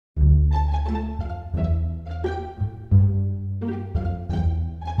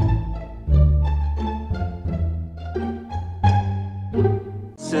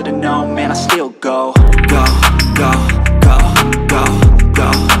man, I still go. Go, go, go, go, go, go,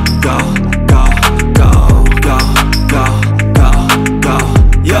 go, go, go, go, go, go,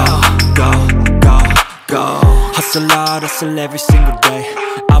 yo, go, go, go. Hustle hard, hustle every single day.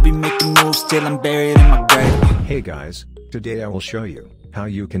 I'll be making moves till I'm buried in my grave. Hey guys, today I will show you how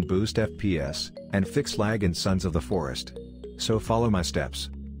you can boost FPS and fix lag in Sons of the Forest. So follow my steps.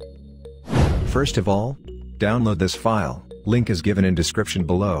 First of all, download this file, link is given in description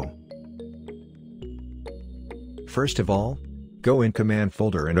below. First of all, go in command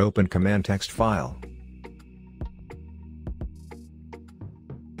folder and open command text file.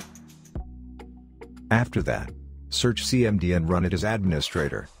 After that, search cmd and run it as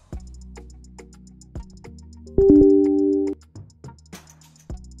administrator.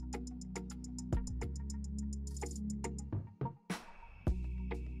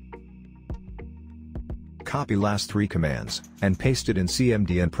 Copy last three commands, and paste it in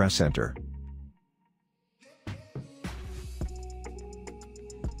cmd and press enter.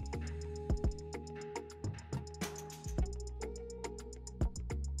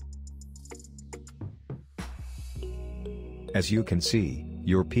 As you can see,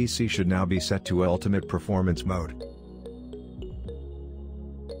 your PC should now be set to ultimate performance mode.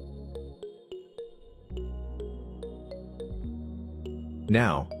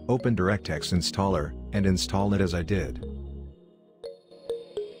 Now, open DirectX installer, and install it as I did.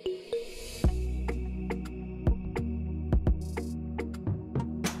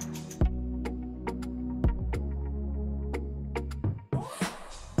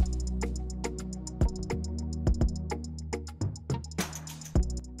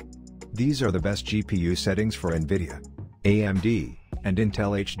 These are the best GPU settings for NVIDIA, AMD, and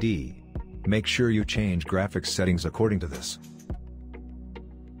Intel HD. Make sure you change graphics settings according to this.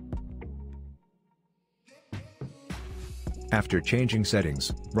 After changing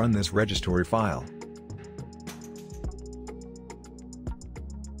settings, run this registry file.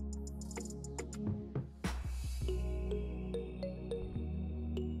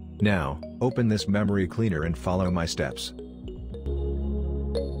 Now, open this memory cleaner and follow my steps.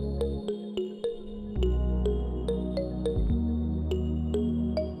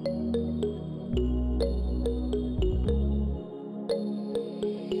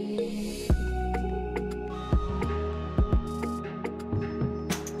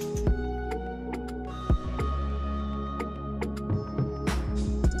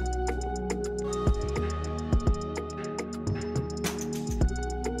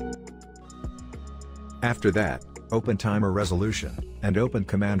 After that, open timer resolution, and open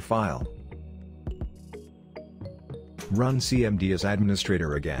command file. Run cmd as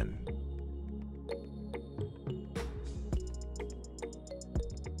administrator again.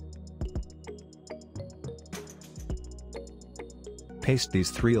 Paste these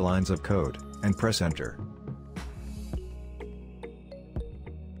 3 lines of code, and press enter.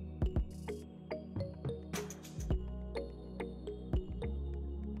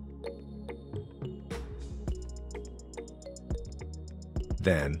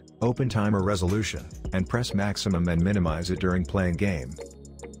 Then, open timer resolution, and press maximum and minimize it during playing game.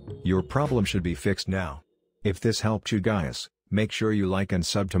 Your problem should be fixed now. If this helped you guys, make sure you like and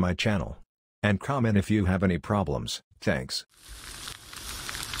sub to my channel. And comment if you have any problems. Thanks.